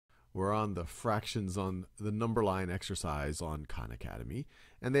We're on the fractions on the number line exercise on Khan Academy,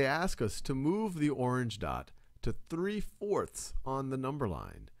 and they ask us to move the orange dot to 3/4 on the number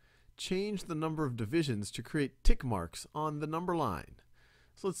line. Change the number of divisions to create tick marks on the number line.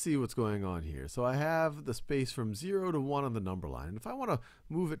 So let's see what's going on here. So I have the space from 0 to 1 on the number line. And if I want to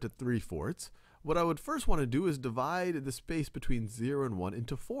move it to 3/4, what I would first want to do is divide the space between 0 and 1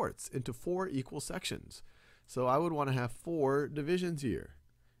 into fourths, into 4 equal sections. So I would want to have 4 divisions here.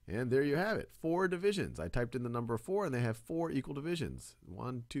 And there you have it, 4 divisions. I typed in the number 4, and they have 4 equal divisions.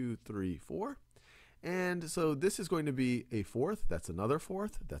 1, 2, 3, 4. And so this is going to be a fourth, that's another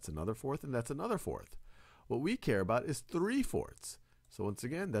fourth, that's another fourth, and that's another fourth. What we care about is 3/4. So once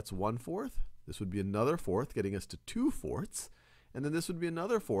again, that's 1/4. This would be another fourth, getting us to 2/4. And then this would be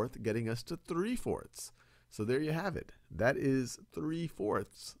another fourth, getting us to 3/4. So there you have it. That is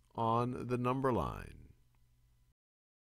 3/4 on the number line.